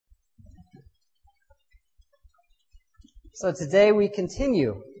So today we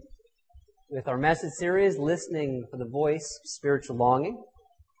continue with our message series, Listening for the Voice of Spiritual Longing.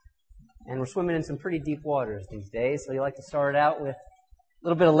 And we're swimming in some pretty deep waters these days, so you like to start out with a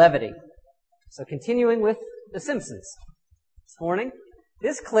little bit of levity. So continuing with The Simpsons this morning.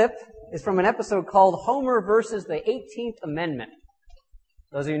 This clip is from an episode called Homer versus the 18th Amendment.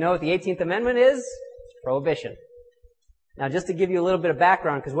 Those of you who know what the 18th Amendment is, prohibition. Now, just to give you a little bit of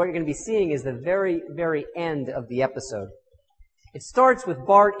background, because what you're going to be seeing is the very, very end of the episode. It starts with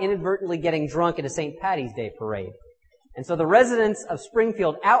Bart inadvertently getting drunk at a St. Patty's Day parade. And so the residents of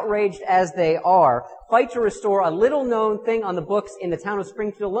Springfield, outraged as they are, fight to restore a little-known thing on the books in the town of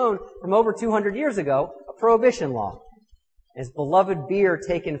Springfield alone from over 200 years ago, a prohibition law. His beloved beer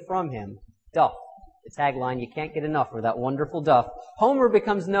taken from him, Duff. The tagline, you can't get enough of that wonderful Duff. Homer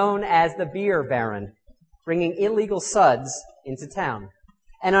becomes known as the Beer Baron, bringing illegal suds into town.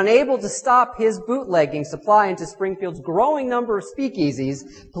 And unable to stop his bootlegging supply into Springfield's growing number of speakeasies,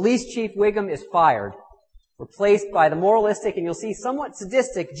 Police Chief Wiggum is fired, replaced by the moralistic and you'll see somewhat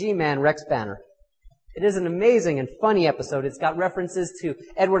sadistic G-Man Rex Banner. It is an amazing and funny episode. It's got references to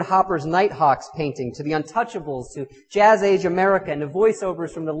Edward Hopper's Nighthawks painting, to the Untouchables, to Jazz Age America, and to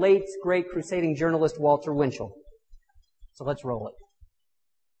voiceovers from the late, great crusading journalist Walter Winchell. So let's roll it.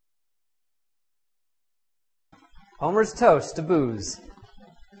 Homer's toast to booze.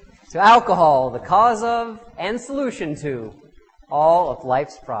 To alcohol, the cause of and solution to all of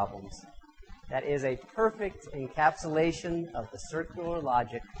life's problems. That is a perfect encapsulation of the circular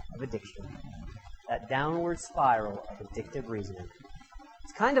logic of addiction. That downward spiral of addictive reasoning.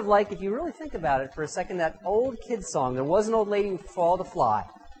 It's kind of like, if you really think about it for a second, that old kid song, There Was an Old Lady Who Swallowed a Fly.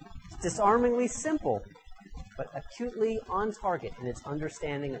 It's disarmingly simple, but acutely on target in its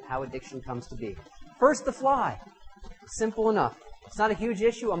understanding of how addiction comes to be. First, the fly. Simple enough. It's not a huge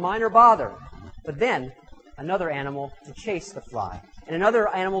issue, a minor bother. But then, another animal to chase the fly. And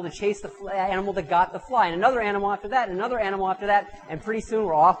another animal to chase the animal that got the fly. And another animal after that, and another animal after that. And pretty soon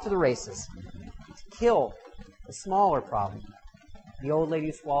we're off to the races. To kill the smaller problem. The old lady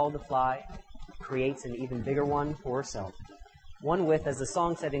who swallowed the fly creates an even bigger one for herself. One with, as the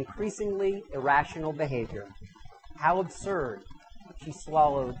song said, increasingly irrational behavior. How absurd she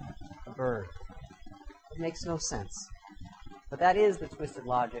swallowed a bird. It makes no sense. But that is the twisted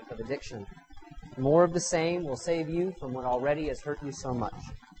logic of addiction. More of the same will save you from what already has hurt you so much.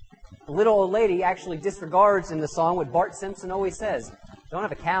 The little old lady actually disregards in the song what Bart Simpson always says. Don't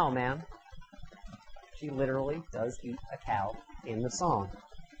have a cow, ma'am. She literally does eat a cow in the song.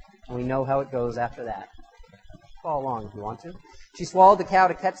 And we know how it goes after that. Follow along if you want to. She swallowed the cow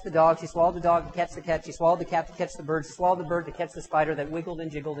to catch the dog. She swallowed the dog to catch the cat. She swallowed the cat to catch the bird. She swallowed the bird to catch the spider that wiggled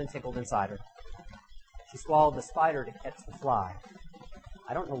and jiggled and tickled inside her. She swallowed the spider to catch the fly.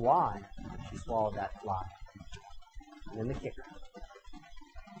 I don't know why she swallowed that fly. And then the kicker.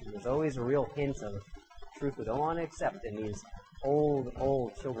 And there's always a real hint of truth we don't want to accept in these old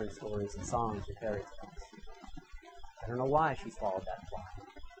children's stories and songs and fairy tales. I don't know why she swallowed that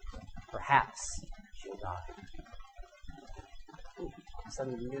fly. Perhaps she'll die. Ooh,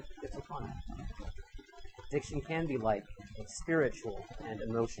 suddenly we get some fun. Addiction can be like a spiritual and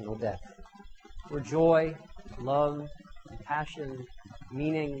emotional death. Where joy, love, passion,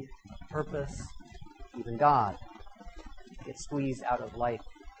 meaning, purpose, even God get squeezed out of life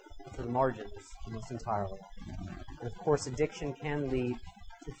to the margins almost entirely. And of course, addiction can lead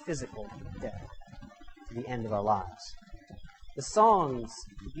to physical death, to the end of our lives. The songs,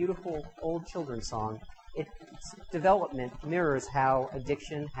 the beautiful old children's song, its development mirrors how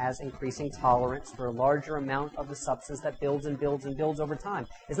addiction has increasing tolerance for a larger amount of the substance that builds and builds and builds over time.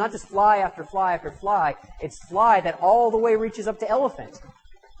 It's not just fly after fly after fly. It's fly that all the way reaches up to elephant.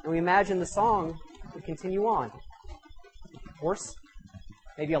 And we imagine the song would continue on. Horse?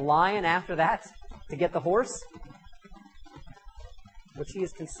 Maybe a lion after that to get the horse? What she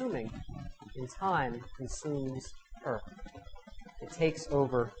is consuming in time consumes her. It takes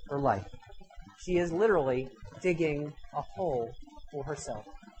over her life. She is literally digging a hole for herself.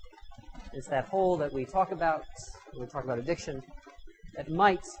 It's that hole that we talk about when we talk about addiction that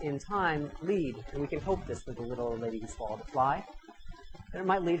might, in time, lead, and we can hope this with the little old lady who swallowed a fly, that it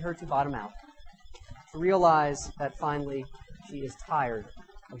might lead her to bottom out, to realize that finally she is tired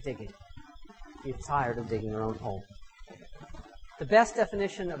of digging. She is tired of digging her own hole. The best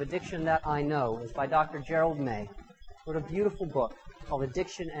definition of addiction that I know is by Dr. Gerald May, who wrote a beautiful book called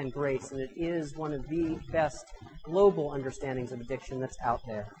Addiction and Grace, and it is one of the best global understandings of addiction that's out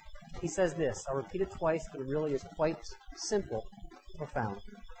there. He says this, I'll repeat it twice, but it really is quite simple, profound.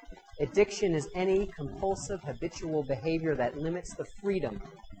 Addiction is any compulsive, habitual behavior that limits the freedom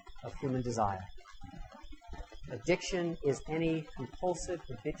of human desire. Addiction is any compulsive,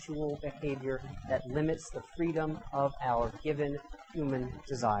 habitual behavior that limits the freedom of our given human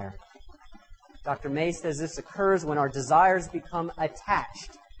desire. Dr. May says this occurs when our desires become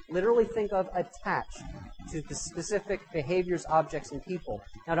attached. Literally think of attached to the specific behaviors, objects, and people.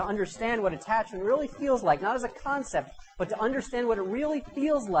 Now, to understand what attachment really feels like, not as a concept, but to understand what it really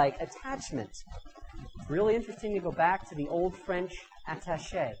feels like, attachment. It's really interesting to go back to the old French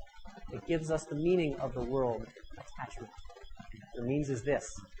attaché. It gives us the meaning of the word attachment. What it means is this.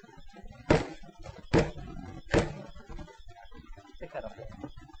 Pick that up there.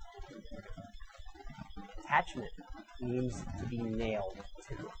 Attachment means to be nailed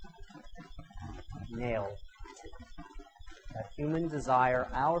to. Nailed to. That human desire,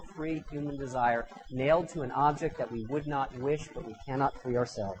 our free human desire, nailed to an object that we would not wish, but we cannot free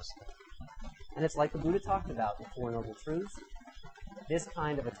ourselves. And it's like the Buddha talked about, the Four Noble Truths. This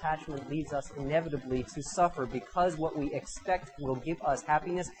kind of attachment leads us inevitably to suffer because what we expect will give us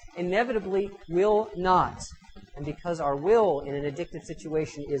happiness inevitably will not. And because our will in an addictive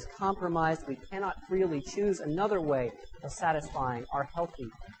situation is compromised, we cannot freely choose another way of satisfying our healthy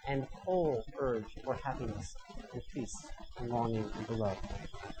and whole urge for happiness and peace and longing and below.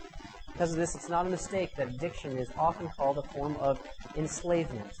 Because of this, it's not a mistake that addiction is often called a form of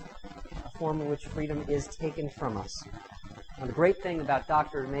enslavement, a form in which freedom is taken from us. Now, the great thing about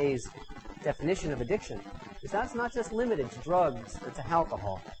Dr. May's definition of addiction is that's not just limited to drugs or to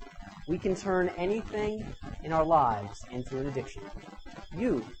alcohol. We can turn anything in our lives into an addiction.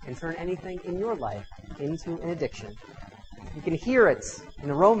 You can turn anything in your life into an addiction. You can hear it in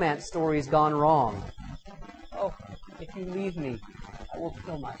the romance stories gone wrong. Oh, if you leave me, I will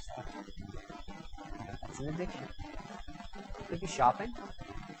kill myself. That's an addiction. It could be shopping.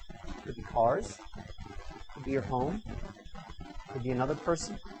 It could be cars. It could be your home. It could be another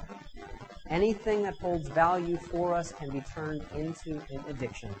person. Anything that holds value for us can be turned into an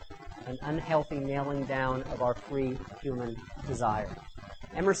addiction, an unhealthy nailing down of our free human desire.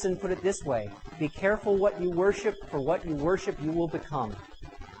 Emerson put it this way: be careful what you worship, for what you worship you will become.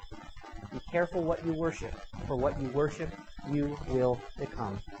 Be careful what you worship, for what you worship you will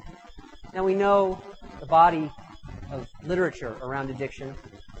become. Now we know the body of literature around addiction.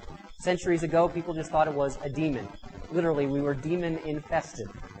 Centuries ago, people just thought it was a demon. Literally, we were demon-infested.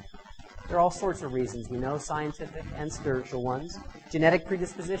 There are all sorts of reasons we know, scientific and spiritual ones. Genetic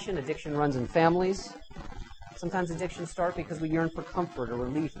predisposition, addiction runs in families. Sometimes addictions start because we yearn for comfort or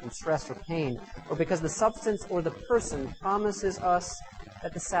relief from stress or pain, or because the substance or the person promises us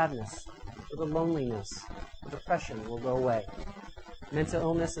that the sadness or the loneliness or depression will go away. Mental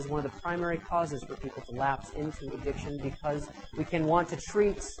illness is one of the primary causes for people to lapse into addiction because we can want to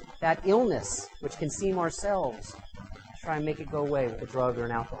treat that illness, which can seem ourselves, try and make it go away with a drug or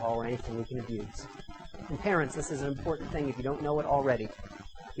an alcohol or anything we can abuse. And parents, this is an important thing if you don't know it already.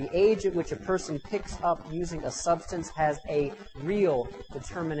 The age at which a person picks up using a substance has a real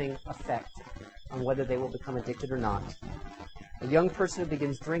determining effect on whether they will become addicted or not. A young person who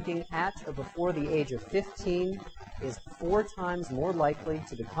begins drinking at or before the age of 15 is 4 times more likely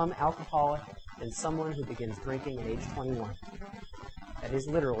to become alcoholic than someone who begins drinking at age 21. That is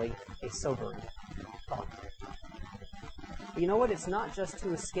literally a sobering thought. But you know what? It's not just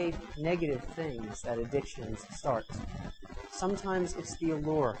to escape negative things that addictions start. Sometimes it's the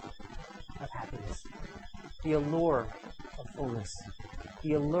allure of happiness, the allure of fullness,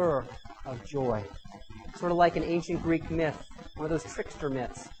 the allure of joy. Sort of like an ancient Greek myth, one of those trickster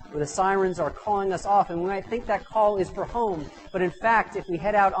myths, where the sirens are calling us off, and we might think that call is for home, but in fact, if we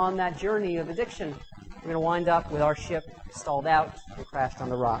head out on that journey of addiction, we're going to wind up with our ship stalled out and crashed on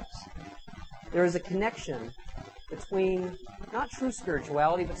the rocks. There is a connection between not true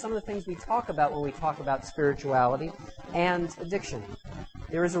spirituality, but some of the things we talk about when we talk about spirituality and addiction.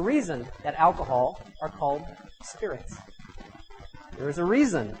 There is a reason that alcohol are called spirits. There is a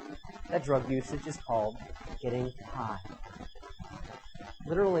reason that drug usage is called getting high.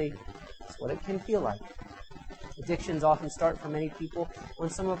 Literally, it's what it can feel like. Addictions often start for many people when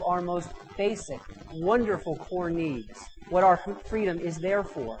some of our most basic, wonderful core needs, what our freedom is there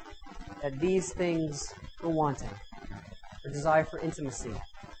for, that these things go wanting. Our desire for intimacy,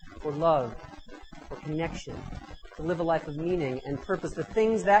 for love, for connection, to live a life of meaning and purpose, the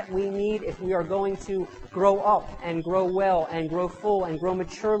things that we need if we are going to grow up and grow well and grow full and grow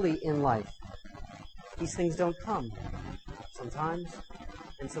maturely in life. These things don't come sometimes.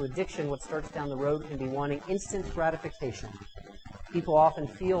 And so addiction, what starts down the road, can be wanting instant gratification. People often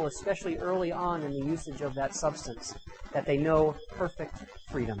feel, especially early on in the usage of that substance, that they know perfect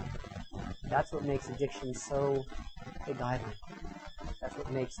freedom. That's what makes addiction so beguiling. That's what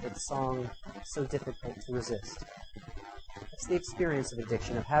makes its song so difficult to resist. It's the experience of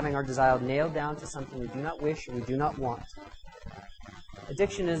addiction, of having our desire nailed down to something we do not wish or we do not want.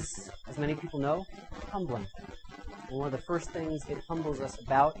 Addiction is, as many people know, humbling. And one of the first things it humbles us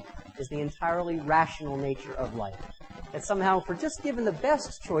about is the entirely rational nature of life. That somehow, if we're just given the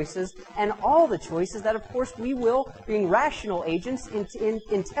best choices and all the choices, that of course we will, being rational agents,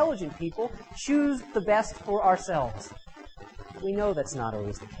 intelligent people, choose the best for ourselves. We know that's not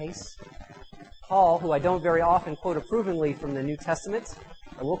always the case. Paul, who I don't very often quote approvingly from the New Testament,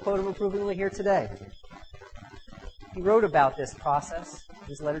 I will quote him approvingly here today. He wrote about this process in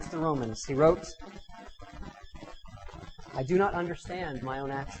his letter to the Romans. He wrote, I do not understand my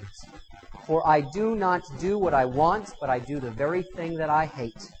own actions, for I do not do what I want, but I do the very thing that I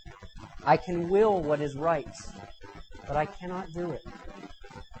hate. I can will what is right, but I cannot do it.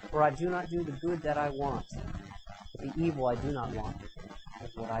 For I do not do the good that I want, but the evil I do not want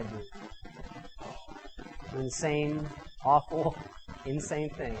is what I do. An insane, awful, insane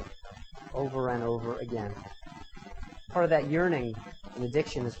thing over and over again. Part of that yearning in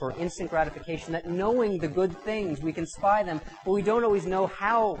addiction is for instant gratification, that knowing the good things, we can spy them, but we don't always know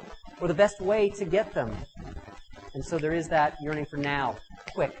how or the best way to get them. And so there is that yearning for now.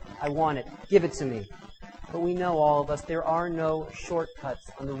 Quick, I want it. Give it to me. But we know, all of us, there are no shortcuts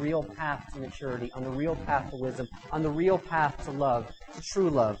on the real path to maturity, on the real path to wisdom, on the real path to love, to true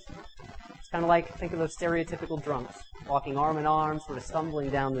love. It's kind of like, think of those stereotypical drunks, walking arm in arm, sort of stumbling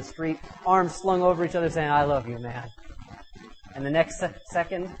down the street, arms slung over each other saying, I love you, man. And the next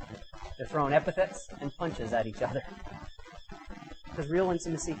second, they're throwing epithets and punches at each other. Because real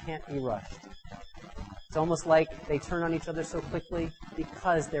intimacy can't be rushed. It's almost like they turn on each other so quickly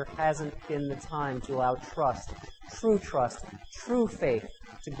because there hasn't been the time to allow trust, true faith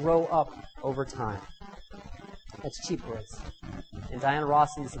to grow up over time. That's cheap words. And Diana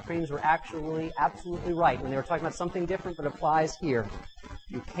Ross and the Supremes were actually absolutely right when they were talking about something different but applies here.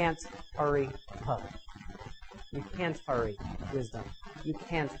 You can't hurry love. You can't hurry wisdom. You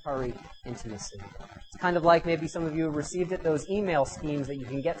can't hurry intimacy. It's kind of like, maybe some of you have received it, those email schemes that you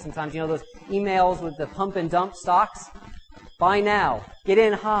can get sometimes. You know those emails with the pump and dump stocks? Buy now. Get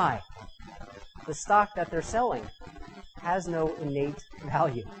in high. The stock that they're selling has no innate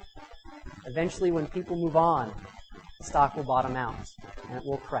value. Eventually, when people move on, the stock will bottom out and it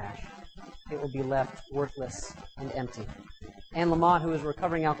will crash. It will be left worthless and empty. Anne Lamott, who is a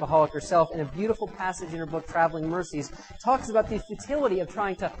recovering alcoholic herself, in a beautiful passage in her book, Traveling Mercies, talks about the futility of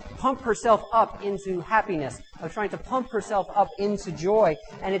trying to pump herself up into happiness, of trying to pump herself up into joy,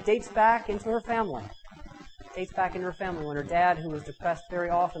 and it dates back into her family. It dates back into her family when her dad, who was depressed very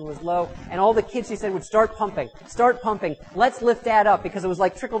often, was low, and all the kids, she said, would start pumping, let's lift Dad up, because it was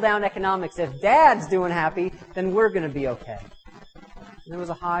like trickle-down economics. If Dad's doing happy, then we're going to be okay. And there was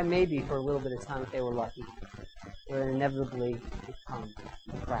a high maybe for a little bit of time if they were lucky, where it inevitably would come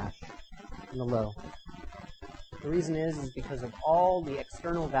the crash and the low. The reason is because of all the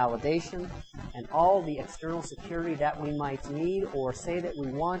external validation and all the external security that we might need or say that we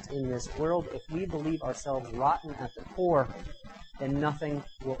want in this world. If we believe ourselves rotten at the core, then nothing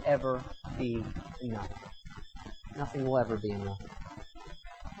will ever be enough. Nothing will ever be enough.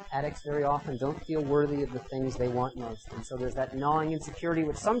 Addicts very often don't feel worthy of the things they want most. And so there's that gnawing insecurity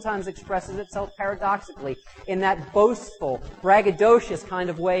which sometimes expresses itself paradoxically in that boastful, braggadocious kind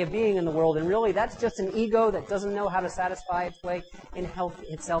of way of being in the world. And really that's just an ego that doesn't know how to satisfy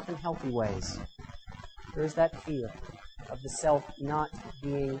itself in healthy ways. There's that fear of the self not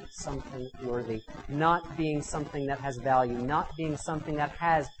being something worthy, not being something that has value, not being something that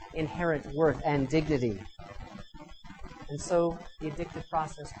has inherent worth and dignity. And so the addictive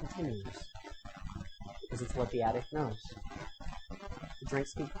process continues, because it's what the addict knows. The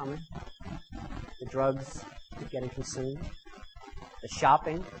drinks keep coming. The drugs keep getting consumed. The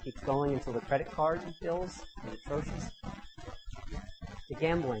shopping keeps going until the credit card bills are atrocious. The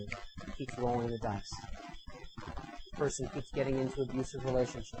gambling keeps rolling the dice. The person keeps getting into abusive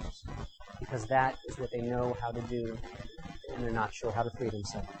relationships, because that is what they know how to do, and they're not sure how to free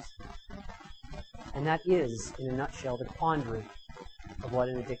themselves. And that is, in a nutshell, the quandary of what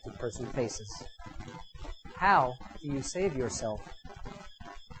an addicted person faces. How do you save yourself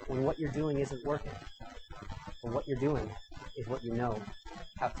when what you're doing isn't working? Or what you're doing is what you know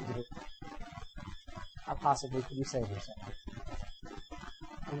how to do? How possibly could you save yourself?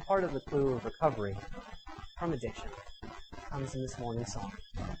 And part of the clue of recovery from addiction comes in this morning's song.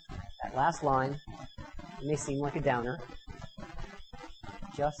 That last line, it may seem like a downer.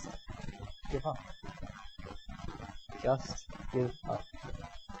 Just give up. Just give up.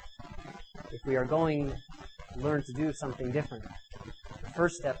 If we are going to learn to do something different, the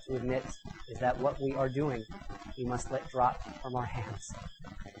first step to admit is that what we are doing, we must let drop from our hands.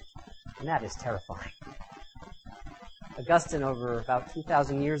 And that is terrifying. Augustine, over about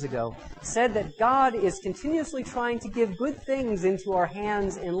 2,000 years ago, said that God is continuously trying to give good things into our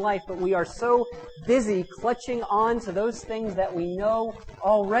hands in life, but we are so busy clutching on to those things that we know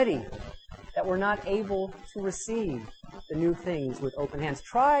already that we're not able to receive the new things with open hands.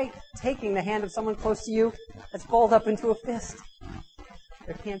 Try taking the hand of someone close to you that's balled up into a fist.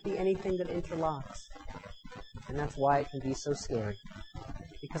 There can't be anything that interlocks. And that's why it can be so scary.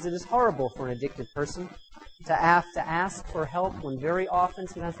 Because it is horrible for an addicted person to have to ask for help when very often,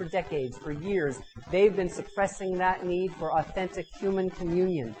 sometimes for decades, for years, they've been suppressing that need for authentic human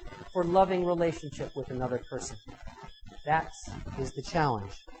communion, for loving relationship with another person. That is the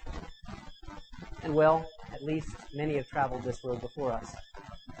challenge. And well, at least many have traveled this road before us.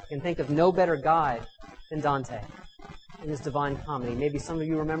 You can think of no better guide than Dante in his Divine Comedy. Maybe some of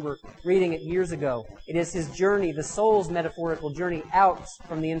you remember reading it years ago. It is his journey, the soul's metaphorical journey out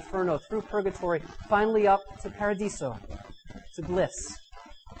from the inferno, through purgatory, finally up to paradiso, to bliss.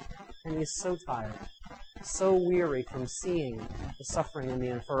 And he is so tired, so weary from seeing the suffering in the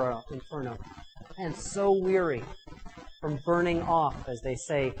inferno, and so weary from burning off, as they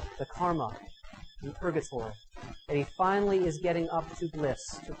say, the karma in purgatory, that he finally is getting up to bliss,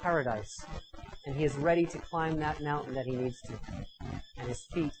 to paradise, and he is ready to climb that mountain that he needs to. And his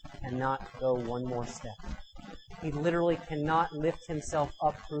feet cannot go one more step. He literally cannot lift himself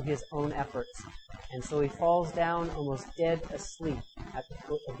up through his own efforts, and so he falls down almost dead asleep at the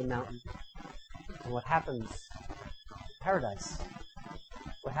foot of the mountain. And what happens? Paradise.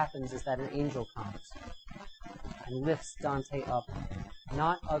 What happens is that an angel comes and lifts Dante up,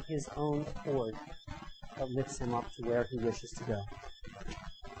 not of his own accord, but lifts him up to where he wishes to go.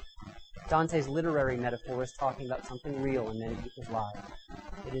 Dante's literary metaphor is talking about something real in many people's lives.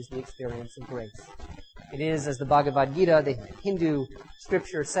 It is the experience of grace. It is, as the Bhagavad Gita, the Hindu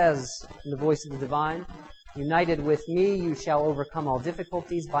scripture says in the voice of the divine, "United with me, you shall overcome all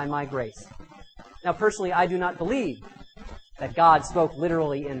difficulties by my grace." Now, personally, I do not believe that God spoke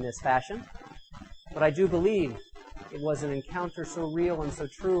literally in this fashion, but I do believe it was an encounter so real and so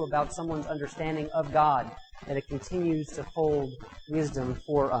true about someone's understanding of God that it continues to hold wisdom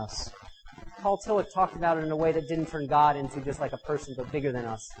for us. Paul Tillich talked about it in a way that didn't turn God into just like a person, but bigger than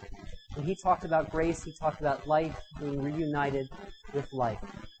us. When he talked about grace, he talked about life being reunited with life.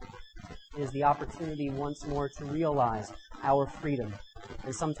 It is the opportunity once more to realize our freedom.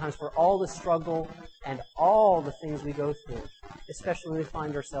 And sometimes for all the struggle and all the things we go through, especially when we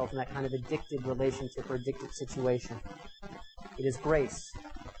find ourselves in that kind of addicted relationship or addicted situation, it is grace.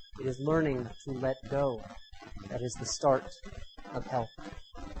 It is learning to let go. That is the start of help.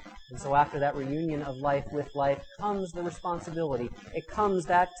 And so after that reunion of life with life comes the responsibility. It comes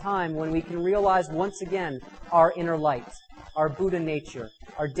that time when we can realize once again our inner light, our Buddha nature,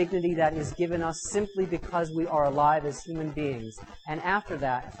 our dignity that is given us simply because we are alive as human beings. And after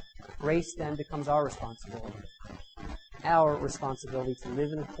that, grace then becomes our responsibility. Our responsibility to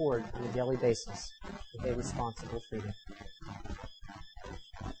live in accord on a daily basis with a responsible freedom.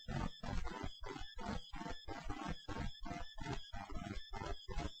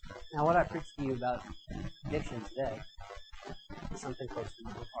 Now, what I preached to you about addiction today is something close to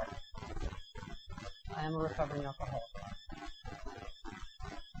my heart. I am a recovering alcoholic.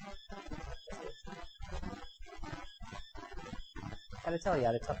 I gotta tell you, I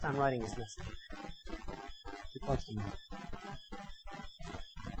had a tough time writing this message. Too close to me.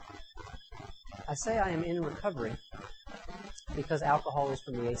 I say I am in recovery because alcohol is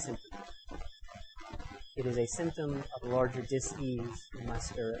for me a symptom. It is a symptom of a larger dis-ease in my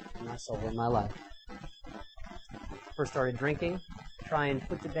spirit, in my soul, in my life. First started drinking to try and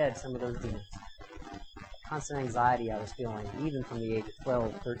put to bed some of those demons. Constant anxiety I was feeling, even from the age of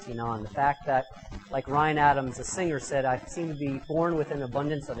 12, 13 on. The fact that, like Ryan Adams, a singer, said, I seem to be born with an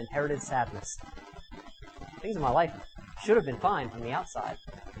abundance of inherited sadness. Things in my life should have been fine from the outside,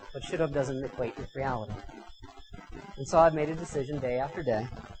 but should have doesn't equate with reality. And so I've made a decision day after day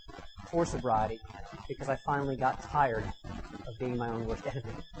for sobriety because I finally got tired of being my own worst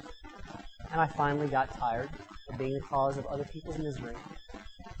enemy. And I finally got tired of being the cause of other people's misery,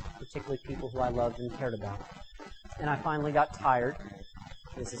 particularly people who I loved and cared about. And I finally got tired,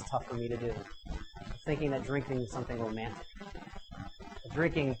 this is tough for me to do, of thinking that drinking was something romantic.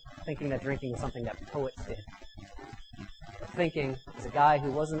 Thinking that drinking was something that poets did. Thinking, as a guy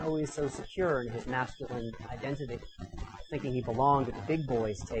who wasn't always so secure in his masculine identity, thinking he belonged at the big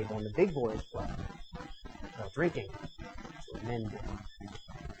boys' table and the big boys' club. Well, drinking is what men do.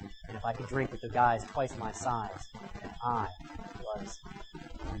 And if I could drink with the guys twice my size, then I was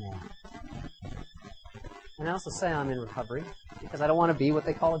And I also say I'm in recovery because I don't want to be what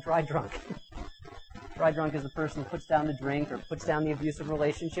they call a dry drunk. Dry drunk is the person who puts down the drink or puts down the abusive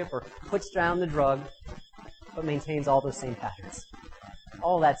relationship or puts down the drug, but maintains all those same patterns.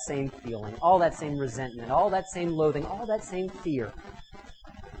 All that same feeling, all that same resentment, all that same loathing, all that same fear.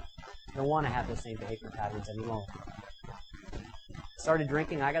 I don't want to have those same behavior patterns any longer. Started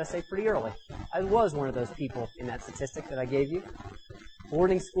drinking, I gotta say, pretty early. I was one of those people in that statistic that I gave you.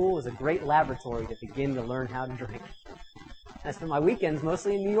 Boarding school was a great laboratory to begin to learn how to drink. I spent my weekends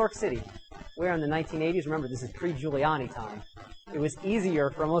mostly in New York City, where in the 1980s, remember this is pre-Giuliani time, it was easier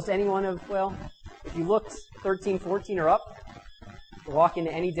for almost anyone of, well, if you looked 13, 14 or up, to walk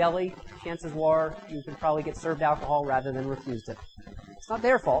into any deli, chances were you could probably get served alcohol rather than refused it. It's not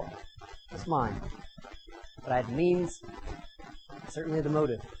their fault, it's mine. But I had means, certainly the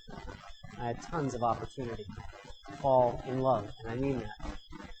motive. I had tons of opportunity to fall in love, and I mean that,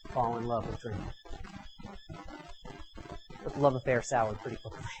 fall in love with drinking. But the love affair soured pretty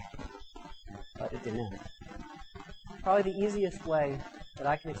quickly. But it didn't end. Probably the easiest way that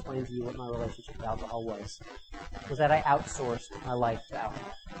I can explain to you what my relationship with alcohol was that I outsourced my life to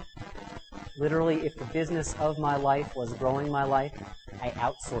alcohol. Literally, if the business of my life was growing my life, I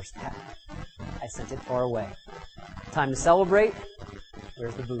outsourced that. I sent it far away. Time to celebrate,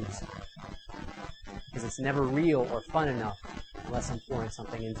 where's the booze? Because it's never real or fun enough unless I'm pouring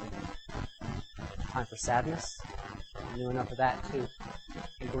something into it. Time for sadness, I knew enough of that too.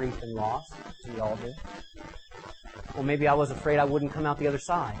 And grief and loss, as we all do. Or maybe I was afraid I wouldn't come out the other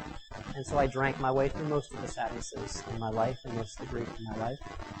side. And so I drank my way through most of the sadnesses in my life and most of the grief in my life.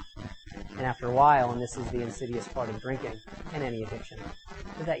 And after a while, and this is the insidious part of drinking and any addiction,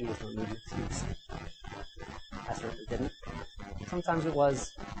 is that you just don't need an excuse. I certainly didn't. Sometimes it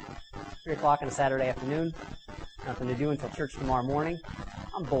was 3 o'clock on a Saturday afternoon, nothing to do until church tomorrow morning.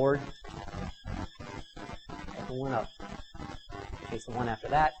 I'm bored. Pick the one up. Chase the one after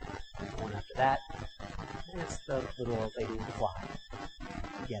that, the one after that. And it's the little old lady with the fly.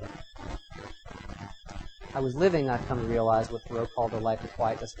 You get it. I was living, I've come to realize, what Thoreau called a life of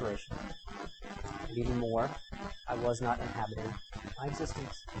quiet desperation. And even more, I was not inhabiting my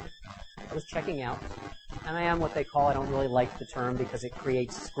existence. I was checking out. And I am what they call, I don't really like the term because it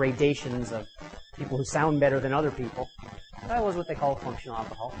creates gradations of people who sound better than other people. But I was what they call a functional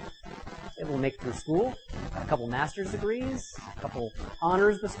alcoholic. I was able to make it through school, got a couple master's degrees, a couple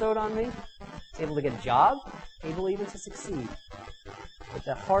honors bestowed on me, was able to get a job, able even to succeed. At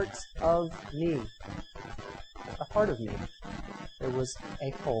the heart of me, there was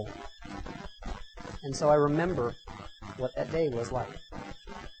a hole. And so I remember what that day was like.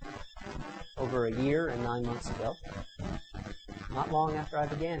 Over a year and 9 months ago, not long after I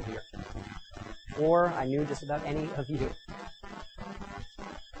began here, or I knew just about any of you,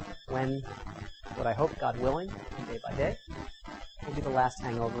 when what I hope, God willing, day by day, will be the last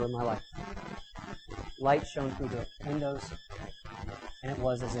hangover of my life. Light shone through the windows, and it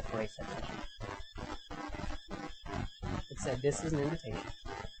was as if grace had touched me. It said, this is an invitation.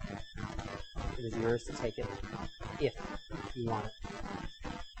 It is yours to take it, if you want it.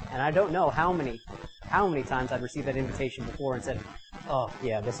 And I don't know how many times I'd received that invitation before and said, oh,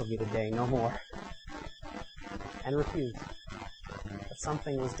 yeah, this will be the day, no more. And refused. But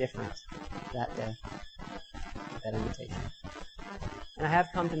something was different that day, with that invitation. And I have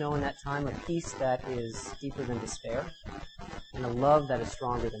come to know in that time a peace that is deeper than despair, and a love that is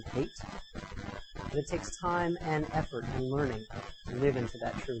stronger than hate. But it takes time and effort and learning to live into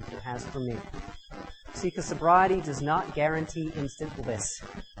that truth it has for me. See, because sobriety does not guarantee instant bliss.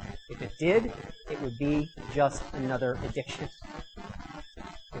 If it did, it would be just another addiction.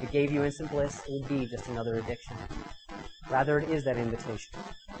 If it gave you instant bliss, it would be just another addiction. Rather, it is that invitation.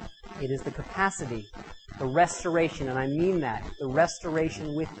 It is the capacity, the restoration, and I mean that, the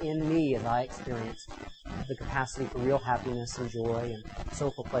restoration within me as I experience the capacity for real happiness and joy and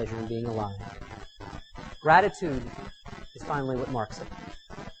soulful pleasure in being alive. Gratitude is finally what marks it.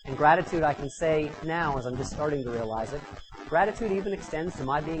 And gratitude, I can say now, as I'm just starting to realize it, gratitude even extends to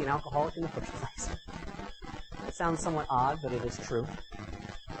my being an alcoholic in the first place. It sounds somewhat odd, but it is true.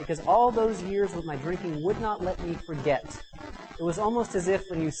 Because all those years with my drinking would not let me forget. It was almost as if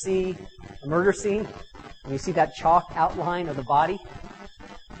when you see a murder scene, when you see that chalk outline of the body,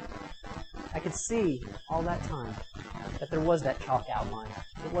 I could see all that time that there was that chalk outline.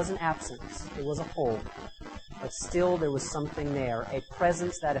 It was an absence. It was a hole. But still there was something there, a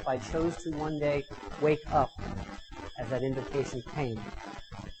presence that if I chose to one day wake up as that invitation came,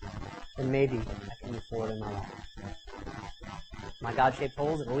 then maybe I can move forward in my life. My God-shaped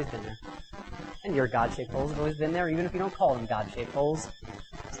holes have always been there. And your God-shaped holes have always been there, even if you don't call them God-shaped holes.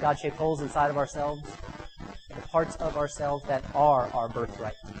 It's God-shaped holes inside of ourselves. the parts of ourselves that are our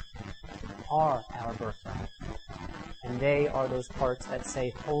birthright. Are our birthright. And they are those parts that say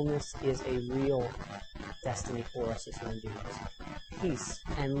wholeness is a real destiny for us as human beings. Peace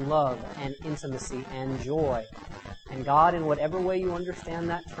and love and intimacy and joy. And God, in whatever way you understand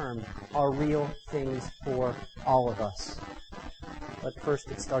that term, are real things for all of us. But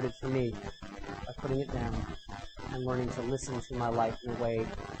first it started for me by putting it down and learning to listen to my life in a way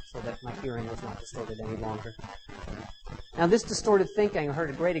so that my hearing was not distorted any longer. Now, this distorted thinking I heard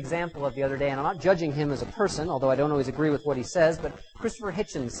a great example of the other day, and I'm not judging him as a person, although I don't always agree with what he says, but Christopher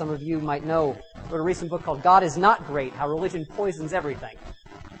Hitchens, some of you might know, wrote a recent book called God is Not Great, How Religion Poisons Everything.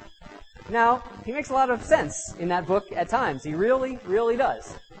 Now, he makes a lot of sense in that book at times. He really, really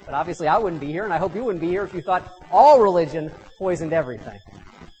does. But obviously I wouldn't be here, and I hope you wouldn't be here if you thought all religion poisoned everything.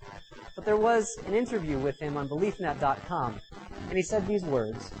 But there was an interview with him on BeliefNet.com, and he said these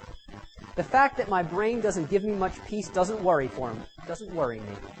words: "The fact that my brain doesn't give me much peace doesn't worry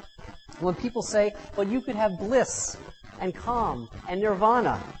me. When people say, well, you could have bliss and calm and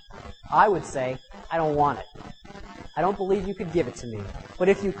nirvana, I would say, I don't want it. I don't believe you could give it to me. But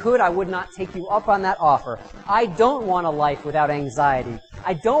if you could, I would not take you up on that offer. I don't want a life without anxiety.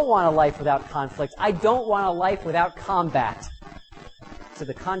 I don't want a life without conflict. I don't want a life without combat. To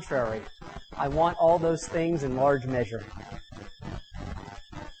the contrary, I want all those things in large measure."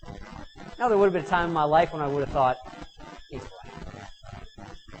 Now, there would have been a time in my life when I would have thought, he's right.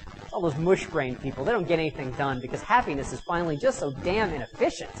 All those mush-brain people, they don't get anything done because happiness is finally just so damn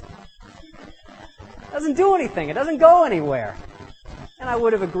inefficient. It doesn't do anything. It doesn't go anywhere. And I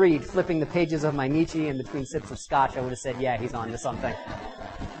would have agreed, flipping the pages of my Nietzsche in between sips of scotch, I would have said, yeah, he's on to something.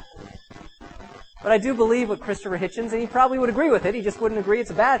 But I do believe what Christopher Hitchens, and he probably would agree with it, he just wouldn't agree it's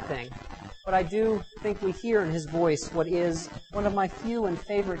a bad thing. But I do think we hear in his voice what is one of my few and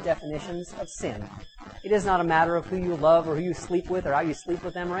favorite definitions of sin. It is not a matter of who you love or who you sleep with or how you sleep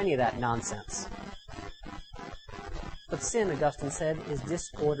with them or any of that nonsense. But sin, Augustine said, is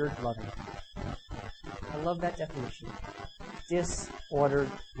disordered loving. I love that definition. Disordered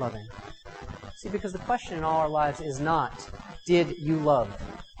loving. See, because the question in all our lives is not, did you love?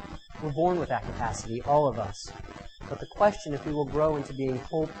 We're born with that capacity, all of us. But the question, if we will grow into being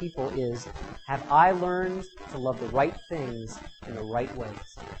whole people, is, have I learned to love the right things in the right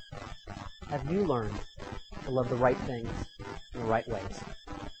ways? Have you learned to love the right things in the right ways?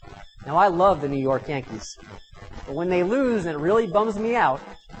 Now, I love the New York Yankees. But when they lose, and it really bums me out,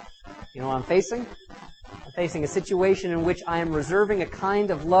 you know what I'm facing? I'm facing a situation in which I am reserving a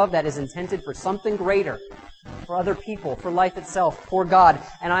kind of love that is intended for something greater, for other people, for life itself, for God,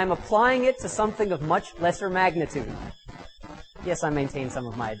 and I am applying it to something of much lesser magnitude. Yes, I maintain some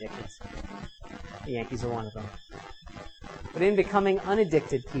of my addictions. The Yankees are one of them. But in becoming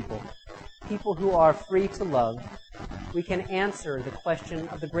unaddicted people, people who are free to love, we can answer the question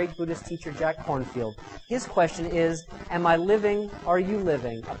of the great Buddhist teacher Jack Kornfield. His question is, am I living, are you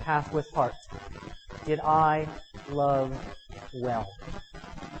living, a path with heart? Did I love well?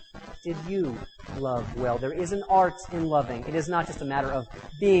 Did you love well? There is an art in loving. It is not just a matter of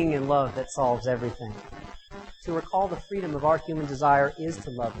being in love that solves everything. To recall the freedom of our human desire is to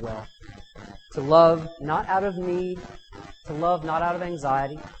love well. To love not out of need, to love not out of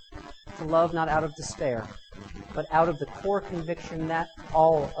anxiety, to love not out of despair, but out of the core conviction that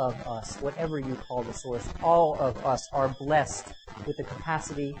all of us, whatever you call the source, all of us are blessed with the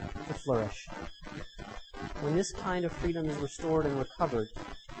capacity to flourish. When this kind of freedom is restored and recovered,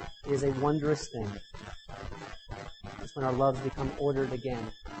 it is a wondrous thing. It's when our loves become ordered again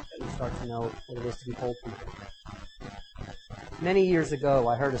that we start to know what it is to be whole people. Many years ago,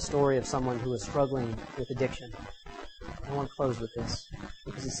 I heard a story of someone who was struggling with addiction. I want to close with this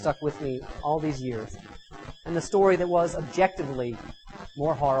because it stuck with me all these years. And the story that was objectively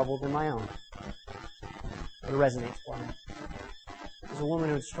more horrible than my own. It resonates for me. There's a woman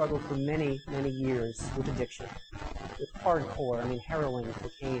who had struggled for many, many years with addiction. With hardcore, heroin,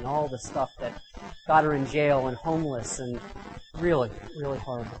 cocaine, all the stuff that got her in jail and homeless and really, really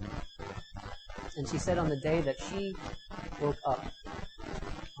horrible. And she said on the day that she woke up,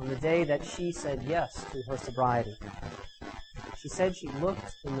 on the day that she said yes to her sobriety, she said she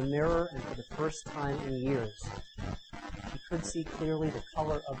looked in the mirror and for the first time in years, she could see clearly the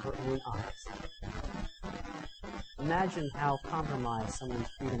color of her own eyes. Imagine how compromised someone's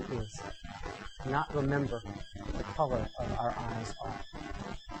freedom is to not remember what the color of our eyes are.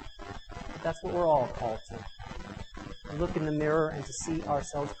 That's what we're all called to look in the mirror and to see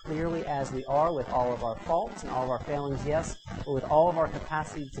ourselves clearly as we are, with all of our faults and all of our failings, yes, but with all of our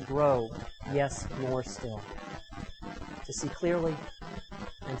capacity to grow, yes, more still. To see clearly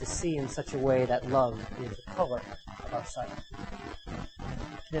and to see in such a way that love is the color of our sight.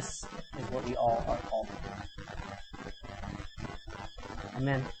 This is what we all are called to.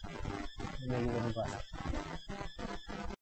 Amen. And may you live in blessing.